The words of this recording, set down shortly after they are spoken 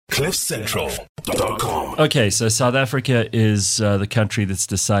CliffCentral.com. Okay, so South Africa is the country that's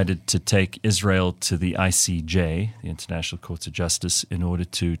decided to take Israel to the ICJ, the International Court of Justice, in order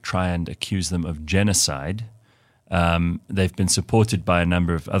to try and accuse them of genocide. They've been supported by a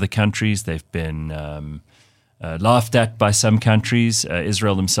number of other countries. They've been laughed at by some countries.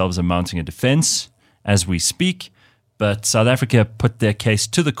 Israel themselves are mounting a defense as we speak. But South Africa put their case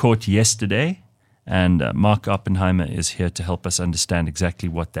to the court yesterday. And Mark Oppenheimer is here to help us understand exactly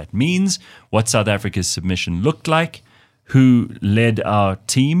what that means, what South Africa's submission looked like, who led our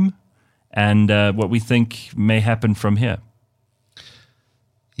team, and what we think may happen from here.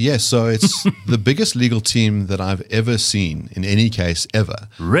 Yes, so it's the biggest legal team that I've ever seen in any case ever.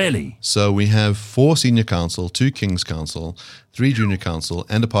 Really? So we have 4 senior counsel, 2 King's counsel, 3 junior counsel,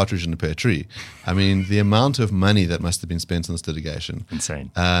 and a partridge in a pear tree. I mean, the amount of money that must have been spent on this litigation.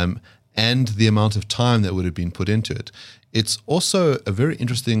 Insane. And the amount of time that would have been put into it. It's also a very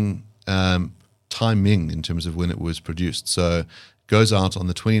interesting timing in terms of when it was produced. So it goes out on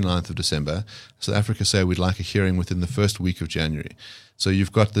the 29th of December. South Africa say we'd like a hearing within the first week of January. So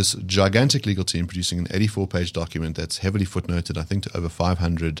you've got this gigantic legal team producing an 84-page document that's heavily footnoted, I think to over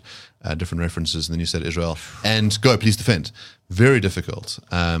 500 different references, and then you said Israel, and go, please defend. Very difficult.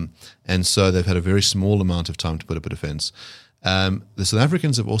 And so they've had a very small amount of time to put up a defense. The South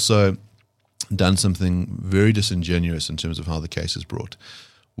Africans have also done something very disingenuous in terms of how the case is brought,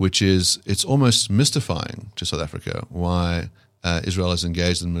 which is it's almost mystifying to South Africa why Israel is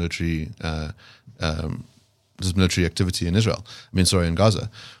engaged in military activity in in Gaza,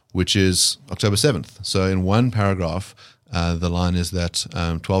 which is October 7th. So in one paragraph, the line is that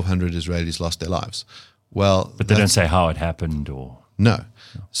 1,200 Israelis lost their lives. Well, but they don't say how it happened or... No.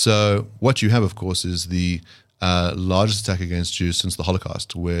 So what you have, of course, is the largest attack against Jews since the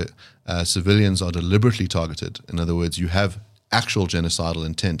Holocaust, where civilians are deliberately targeted. In other words, you have actual genocidal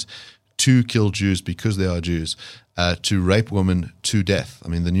intent to kill Jews because they are Jews, to rape women to death. I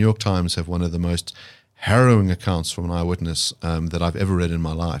mean, the New York Times have one of the most harrowing accounts from an eyewitness that I've ever read in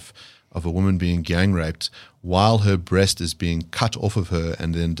my life of a woman being gang raped while her breast is being cut off of her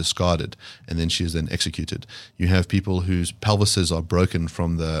and then discarded, and then she is then executed. You have people whose pelvises are broken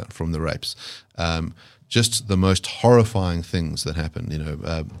from the rapes. Just the most horrifying things that happen.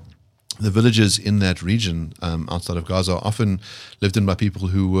 The villages in that region outside of Gaza are often lived in by people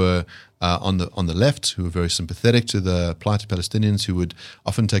who were on the left, who were very sympathetic to the plight of Palestinians, who would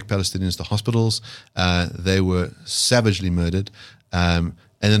often take Palestinians to hospitals. They were savagely murdered. And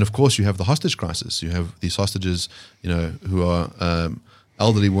then, of course, you have the hostage crisis. You have these hostages, who are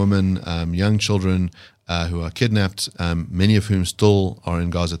elderly women, young children who are kidnapped, many of whom still are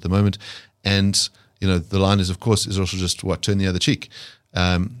in Gaza at the moment. And the line is, of course, Israel should just turn the other cheek.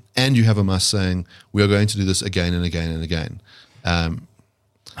 And you have Hamas saying, we are going to do this again and again and again.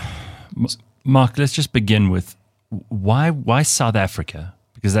 Mark, let's just begin with why South Africa?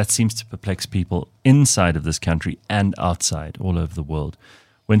 Because that seems to perplex people inside of this country and outside, all over the world.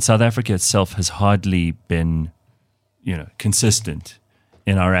 When South Africa itself has hardly been, consistent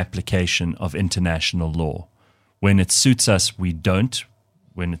in our application of international law. When it suits us, we don't.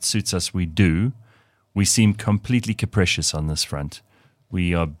 When it suits us, we do. We seem completely capricious on this front.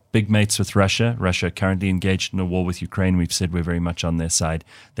 We are big mates with Russia. Russia currently engaged in a war with Ukraine. We've said we're very much on their side.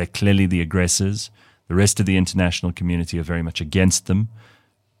 They're clearly the aggressors. The rest of the international community are very much against them.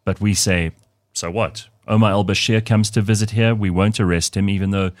 But we say, so what? Omar al-Bashir comes to visit here. We won't arrest him,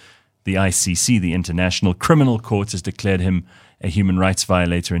 even though the ICC, the International Criminal Court, has declared him a human rights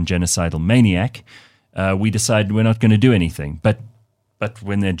violator and genocidal maniac. We decide we're not going to do anything. But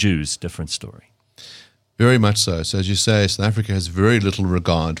when they're Jews, different story. Very much so. So as you say, South Africa has very little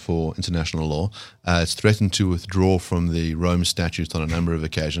regard for international law. It's threatened to withdraw from the Rome Statute on a number of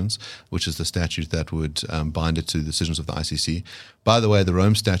occasions, which is the statute that would bind it to the decisions of the ICC. By the way, the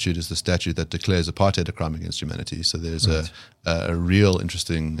Rome Statute is the statute that declares apartheid a crime against humanity. So there's a real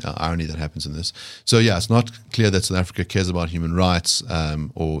interesting irony that happens in this. So yeah, it's not clear that South Africa cares about human rights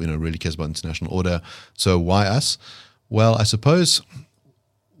or really cares about international order. So why us? Well, I suppose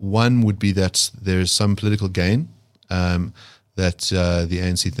one would be that there is some political gain, that the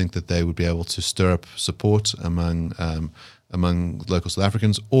ANC think that they would be able to stir up support among local South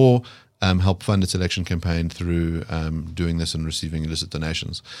Africans, or help fund its election campaign through doing this and receiving illicit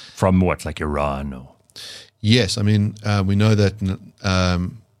donations. From what, like Iran? Or? Yes, I mean, we know that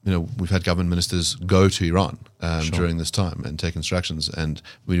we've had government ministers go to Iran during this time and take instructions, and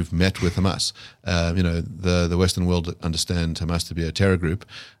we've met with Hamas. The Western world understand Hamas to be a terror group.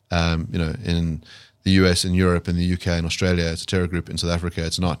 In the US, in Europe, in the UK, in Australia, it's a terror group. In South Africa,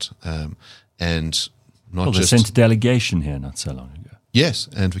 it's not. And not they just sent a delegation here not so long ago. Yes,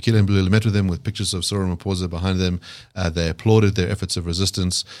 and Vakila and Bulula met with them with pictures of Cyril Ramaphosa behind them. They applauded their efforts of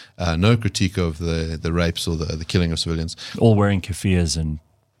resistance. No critique of the rapes or the killing of civilians. All wearing keffiyehs and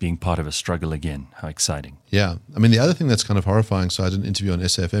being part of a struggle again. How exciting. Yeah. I mean, the other thing that's kind of horrifying, so I did an interview on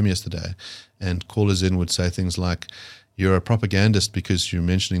SAFM yesterday, and callers in would say things like, you're a propagandist because you're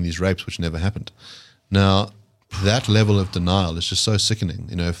mentioning these rapes which never happened. Now, that level of denial is just so sickening.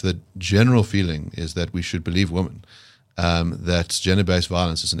 If the general feeling is that we should believe women, that gender-based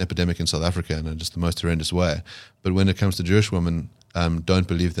violence is an epidemic in South Africa in just the most horrendous way. But when it comes to Jewish women, don't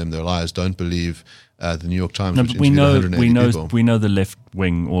believe them, they're liars. Don't believe the New York Times, which interviewed 180 people. We know the left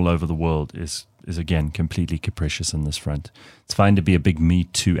wing all over the world is again completely capricious on this front. It's fine to be a big Me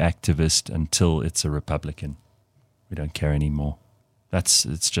Too activist until it's a Republican. We don't care anymore. It's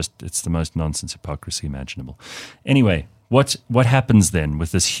the most nonsense hypocrisy imaginable. Anyway, what happens then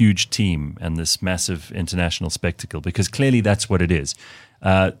with this huge team and this massive international spectacle? Because clearly that's what it is.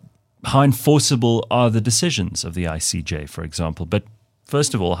 How enforceable are the decisions of the ICJ, for example? But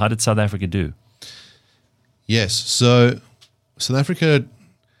first of all, how did South Africa do? Yes, so South Africa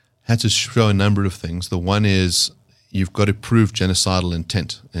had to show a number of things. The one is you've got to prove genocidal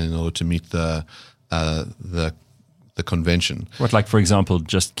intent in order to meet the convention. What, like, for example,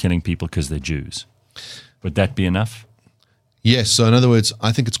 just killing people because they're Jews? Would that be enough? Yes. So in other words,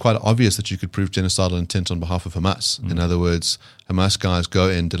 I think it's quite obvious that you could prove genocidal intent on behalf of Hamas. In other words, Hamas guys go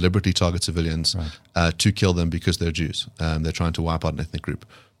in, deliberately target civilians to kill them because they're Jews. They're trying to wipe out an ethnic group.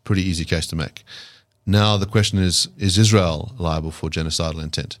 Pretty easy case to make. Now the question is Israel liable for genocidal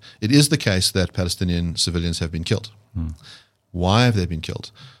intent? It is the case that Palestinian civilians have been killed. Why have they been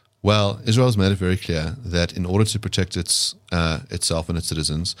killed? Well, Israel has made it very clear that in order to protect itself and its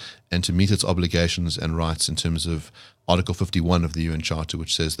citizens and to meet its obligations and rights in terms of Article 51 of the UN Charter,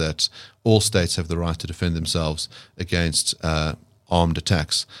 which says that all states have the right to defend themselves against armed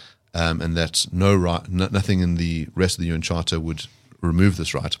attacks, and that nothing in the rest of the UN Charter would remove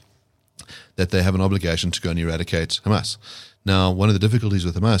this right, that they have an obligation to go and eradicate Hamas. Now, one of the difficulties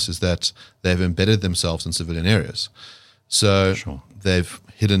with Hamas is that they've embedded themselves in civilian areas. So they've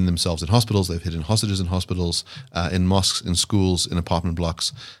hidden themselves in hospitals, they've hidden hostages in hospitals, in mosques, in schools, in apartment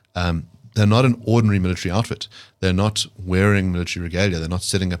blocks. They're not an ordinary military outfit. They're not wearing military regalia. They're not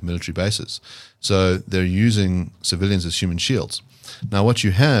setting up military bases. So they're using civilians as human shields. Now, what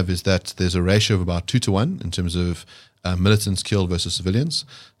you have is that there's a ratio of about 2-to-1 in terms of militants killed versus civilians.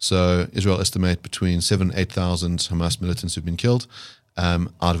 So Israel estimate between 7,000 and 8,000 Hamas militants who've been killed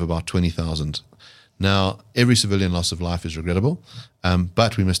out of about 20,000. Now, every civilian loss of life is regrettable,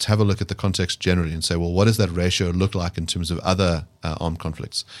 but we must have a look at the context generally and say, well, what does that ratio look like in terms of other armed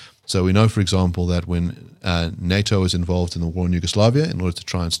conflicts? So we know, for example, that when NATO was involved in the war in Yugoslavia in order to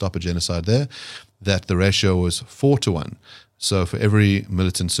try and stop a genocide there, that the ratio was 4-to-1. So for every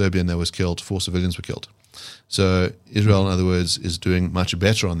militant Serbian that was killed, 4 civilians were killed. So Israel, in other words, is doing much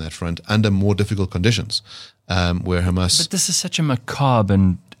better on that front under more difficult conditions, where Hamas... But this is such a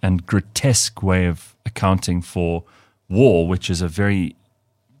macabre and grotesque way of accounting for war, which is a very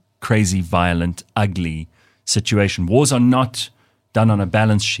crazy, violent, ugly situation. Wars are not done on a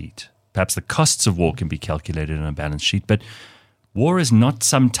balance sheet. Perhaps the costs of war can be calculated on a balance sheet, but war is not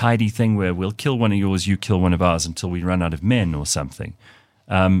some tidy thing where we'll kill one of yours, you kill one of ours until we run out of men or something.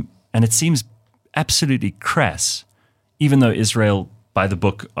 And it seems absolutely crass, even though Israel, by the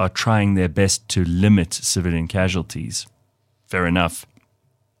book, are trying their best to limit civilian casualties. Fair enough.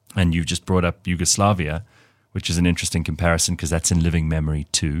 And you've just brought up Yugoslavia, which is an interesting comparison because that's in living memory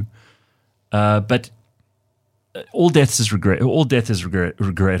too. But all death is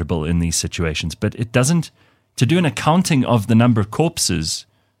regrettable in these situations. But it doesn't. To do an accounting of the number of corpses,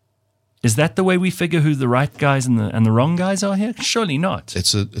 is that the way we figure who the right guys and the wrong guys are here? Surely not.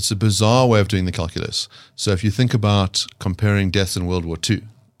 It's a bizarre way of doing the calculus. So if you think about comparing deaths in World War II,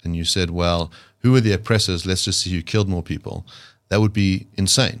 and you said, well, who were the oppressors? Let's just see who killed more people. That would be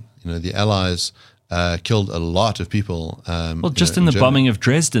insane. The Allies killed a lot of people. Just in the bombing of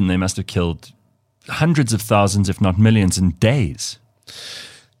Dresden, they must have killed hundreds of thousands, if not millions, in days.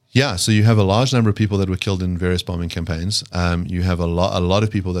 Yeah, so you have a large number of people that were killed in various bombing campaigns. You have a lot of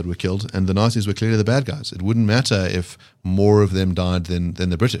people that were killed, and the Nazis were clearly the bad guys. It wouldn't matter if more of them died than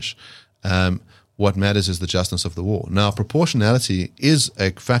the British. What matters is the justness of the war. Now, proportionality is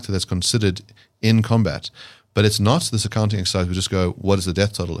a factor that's considered in combat, but it's not this accounting exercise. We just go, what does the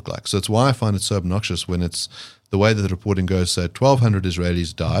death total look like? So it's why I find it so obnoxious when it's the way that the reporting goes. So 1,200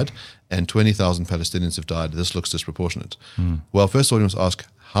 Israelis died and 20,000 Palestinians have died. This looks disproportionate. Well, first of all, you must ask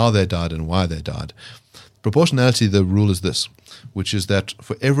how they died and why they died. Proportionality, the rule is this, which is that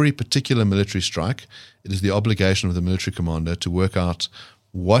for every particular military strike, it is the obligation of the military commander to work out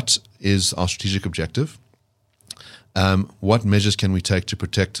what is our strategic objective, what measures can we take to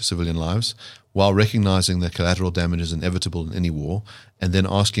protect civilian lives, while recognizing that collateral damage is inevitable in any war, and then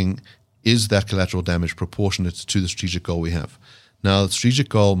asking, is that collateral damage proportionate to the strategic goal we have? Now, the strategic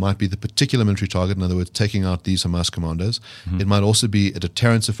goal might be the particular military target, in other words, taking out these Hamas commandos. It might also be a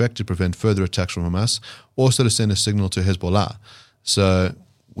deterrence effect to prevent further attacks from Hamas, also to send a signal to Hezbollah. So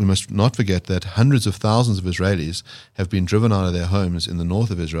we must not forget that hundreds of thousands of Israelis have been driven out of their homes in the north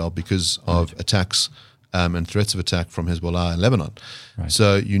of Israel because of attacks and threats of attack from Hezbollah and Lebanon. Right.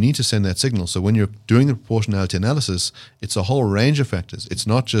 So you need to send that signal. So when you're doing the proportionality analysis, it's a whole range of factors. It's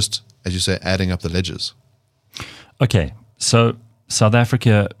not just, as you say, adding up the ledgers. Okay, so South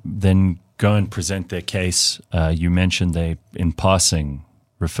Africa then go and present their case. You mentioned they, in passing,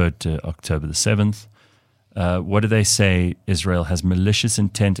 referred to October the 7th. What do they say? Israel has malicious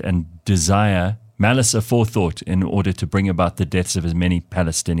intent and desire, malice aforethought, in order to bring about the deaths of as many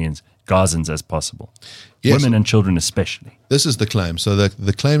Palestinians, Gazans, as possible. Yes. Women and children especially. This is the claim. So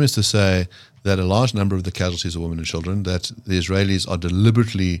the claim is to say that a large number of the casualties are women and children, that the Israelis are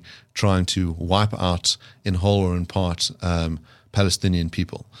deliberately trying to wipe out in whole or in part Palestinian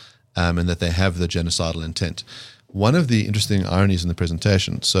people, and that they have the genocidal intent. One of the interesting ironies in the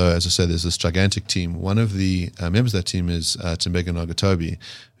presentation, so as I said, there's this gigantic team. One of the members of that team is Tembeka Nagatobi,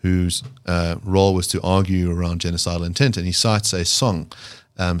 whose role was to argue around genocidal intent, and he cites a song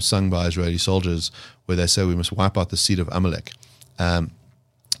sung by Israeli soldiers where they say we must wipe out the seed of Amalek.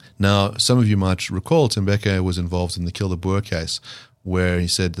 Now, some of you might recall Tembeka was involved in the Kill the Boer case, where he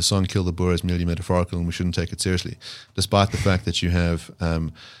said the song Kill the Boer is merely metaphorical and we shouldn't take it seriously, despite the fact that you have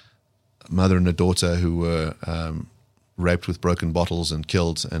a mother and a daughter who were raped with broken bottles and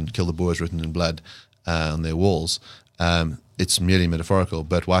killed, and Kill the Boer is written in blood on their walls. It's merely metaphorical,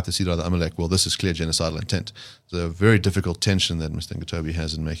 but wipe the seed out of the Amalek, well, this is clear genocidal intent. It's a very difficult tension that Mr. Ngatobi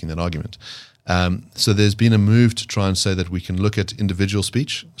has in making that argument. So there's been a move to try and say that we can look at individual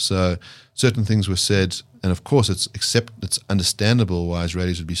speech. So certain things were said, and of course it's understandable why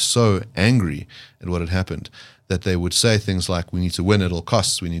Israelis would be so angry at what had happened, that they would say things like, we need to win at all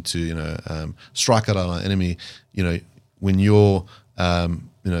costs, we need to strike out our enemy. When your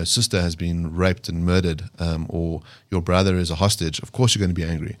sister has been raped and murdered, or your brother is a hostage, of course you're going to be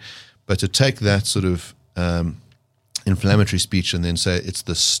angry. But to take that sort of inflammatory speech and then say it's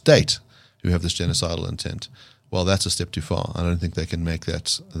the state who have this genocidal intent, well, that's a step too far. I don't think they can make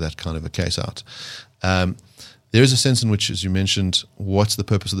that kind of a case out. There is a sense in which, as you mentioned, what's the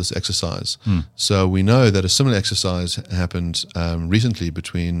purpose of this exercise? So we know that a similar exercise happened recently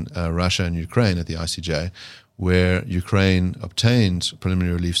between Russia and Ukraine at the ICJ, where Ukraine obtained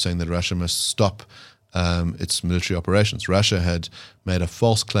preliminary relief saying that Russia must stop its military operations. Russia had made a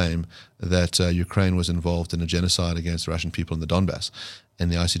false claim that Ukraine was involved in a genocide against the Russian people in the Donbass. And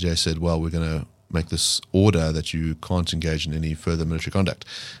the ICJ said, well, we're going to make this order that you can't engage in any further military conduct.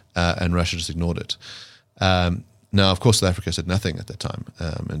 And Russia just ignored it. Now, of course, South Africa said nothing at that time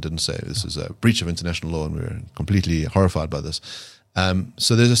and didn't say this is a breach of international law, and we're completely horrified by this.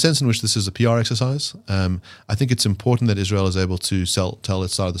 So there's a sense in which this is a PR exercise. I think it's important that Israel is able to tell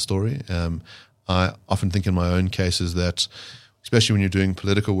its side of the story. I often think in my own cases that, especially when you're doing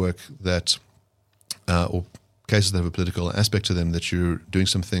political work, that or cases that have a political aspect to them, that you're doing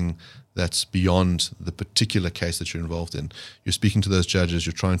something that's beyond the particular case that you're involved in. You're speaking to those judges,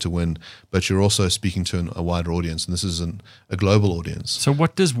 you're trying to win, but you're also speaking to a wider audience, and this is a global audience. So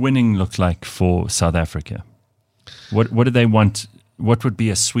what does winning look like for South Africa? What do they want? What would be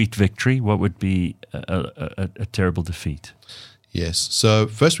a sweet victory? What would be a terrible defeat? Yes. So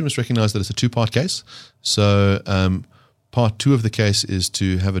first we must recognize that it's a two-part case. So part two of the case is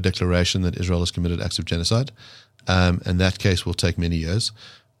to have a declaration that Israel has committed acts of genocide, and that case will take many years.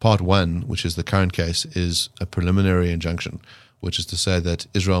 Part one, which is the current case, is a preliminary injunction, which is to say that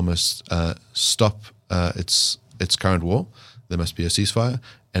Israel must stop its current war, there must be a ceasefire,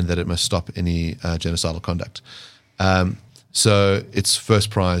 and that it must stop any genocidal conduct. So its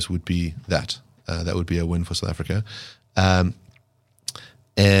first prize would be that. That would be a win for South Africa.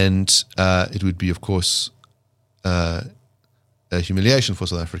 And it would be, of course, a humiliation for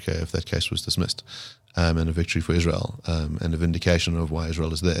South Africa if that case was dismissed, and a victory for Israel, and a vindication of why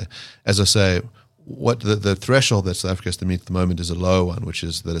Israel is there. As I say, what the threshold that South Africa has to meet at the moment is a low one, which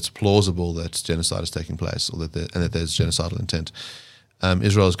is that it's plausible that genocide is taking place, or that there's genocidal intent.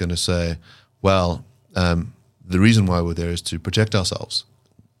 Israel is going to say, well, the reason why we're there is to protect ourselves.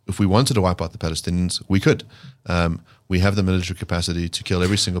 if we wanted to wipe out the Palestinians, we could. We have the military capacity to kill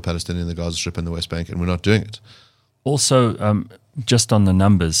every single Palestinian in the Gaza Strip and the West Bank, and we're not doing it. Also, just on the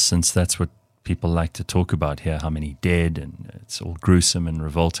numbers, since that's what people like to talk about here, how many dead, and it's all gruesome and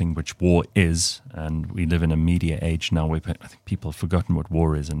revolting, which war is. And we live in a media age now where I think people have forgotten what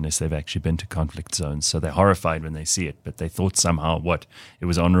war is unless they've actually been to conflict zones. So they're horrified when they see it, but they thought somehow it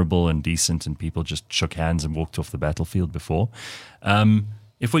was honorable and decent and people just shook hands and walked off the battlefield before.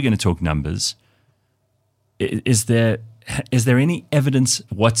 If we're going to talk numbers, is there any evidence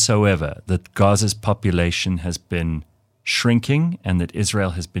whatsoever that Gaza's population has been shrinking and that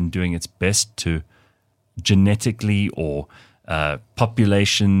Israel has been doing its best to genetically or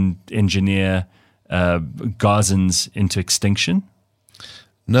population engineer Gazans into extinction?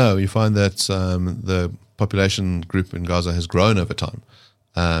 No, you find that the population group in Gaza has grown over time,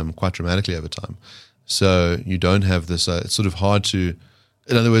 quite dramatically over time. So you don't have this, it's sort of hard to,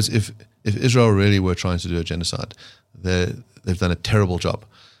 in other words, if Israel really were trying to do a genocide, they've done a terrible job.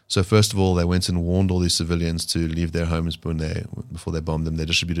 So first of all, they went and warned all these civilians to leave their homes before they bombed them. They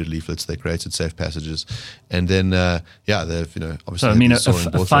distributed leaflets. They created safe passages, and then they've obviously. So I mean, a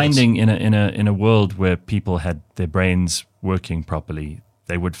finding in a world where people had their brains working properly,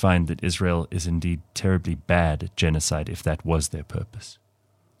 they would find that Israel is indeed terribly bad at genocide if that was their purpose.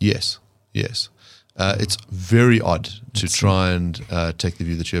 Yes. It's very odd to try and take the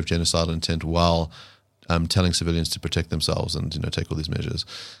view that you have genocidal intent while telling civilians to protect themselves and take all these measures.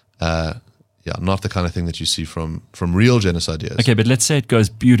 Not the kind of thing that you see from real genocideers. Okay, but let's say it goes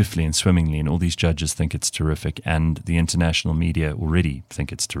beautifully and swimmingly and all these judges think it's terrific and the international media already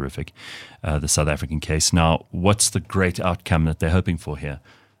think it's terrific, the South African case. Now, what's the great outcome that they're hoping for here?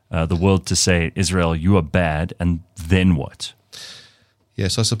 The world to say, Israel, you are bad, and then what?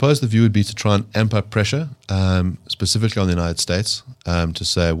 Yes, I suppose the view would be to try and amp up pressure, specifically on the United States, to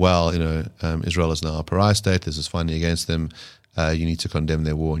say, well, Israel is now a pariah state. This is finding against them. You need to condemn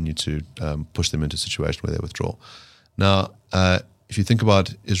their war. You need to push them into a situation where they withdraw. Now, if you think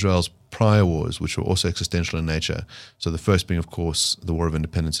about Israel's prior wars, which were also existential in nature, so the first being, of course, the War of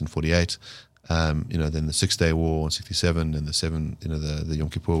Independence in 1948, then the Six-Day War in 1967, and the Yom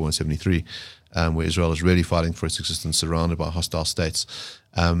Kippur War in 1973, where Israel is really fighting for its existence, surrounded by hostile states.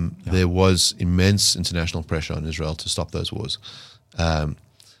 There was immense international pressure on Israel to stop those wars.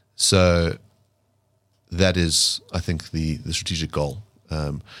 So that is, I think, the strategic goal.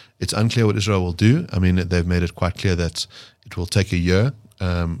 It's unclear what Israel will do. I mean, they've made it quite clear that it will take a year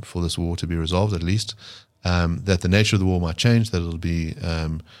for this war to be resolved, at least. That the nature of the war might change, that it'll be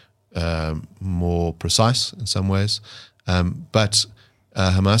more precise in some ways. But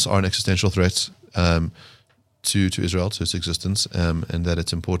Hamas are an existential threat to Israel, to its existence, and that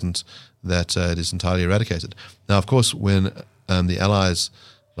it's important that it is entirely eradicated. Now, of course, when the allies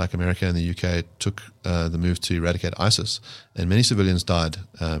like America and the UK took the move to eradicate ISIS, and many civilians died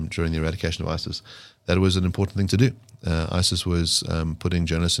during the eradication of ISIS, that was an important thing to do. ISIS was putting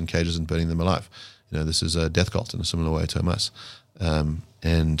journalists in cages and burning them alive. This is a death cult in a similar way to Hamas.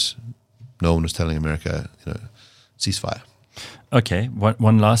 And no one was telling America, ceasefire. Okay,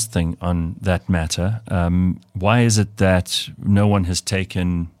 one last thing on that matter. Why is it that no one has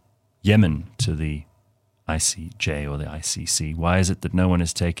taken Yemen to the ICJ or the ICC? Why is it that no one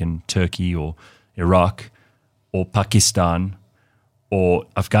has taken Turkey or Iraq or Pakistan or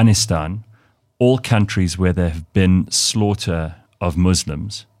Afghanistan, all countries where there have been slaughter of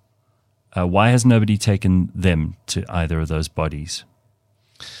Muslims? Why has nobody taken them to either of those bodies?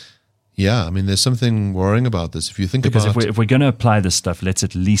 Yeah, I mean, there's something worrying about this. If you think because if we're going to apply this stuff, let's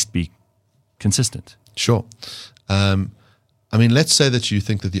at least be consistent. Sure. I mean, let's say that you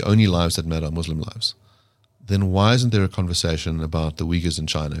think that the only lives that matter are Muslim lives. Then why isn't there a conversation about the Uyghurs in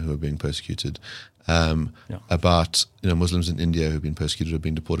China who are being persecuted, about Muslims in India who have been persecuted or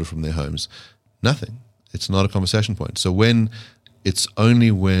being deported from their homes? Nothing. It's not a conversation point. So it's only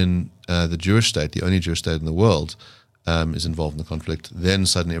when the Jewish state, the only Jewish state in the world, is involved in the conflict, then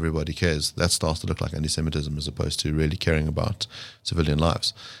suddenly everybody cares. That starts to look like anti-Semitism as opposed to really caring about civilian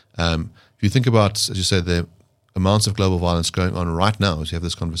lives. If you think about, as you said, the amounts of global violence going on right now as you have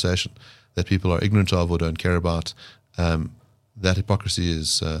this conversation that people are ignorant of or don't care about, that hypocrisy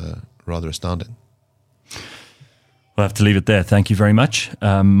is rather astounding. We'll have to leave it there. Thank you very much.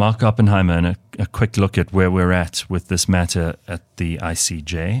 Mark Oppenheimer, and a quick look at where we're at with this matter at the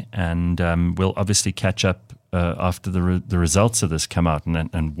ICJ. And we'll obviously catch up after the results of this come out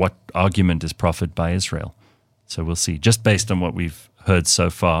and what argument is proffered by Israel. So we'll see. Just based on what we've heard so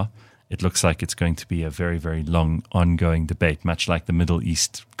far, it looks like it's going to be a very, very long ongoing debate, much like the Middle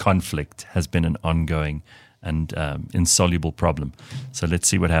East conflict has been an ongoing and insoluble problem. So let's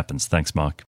see what happens. Thanks, Mark.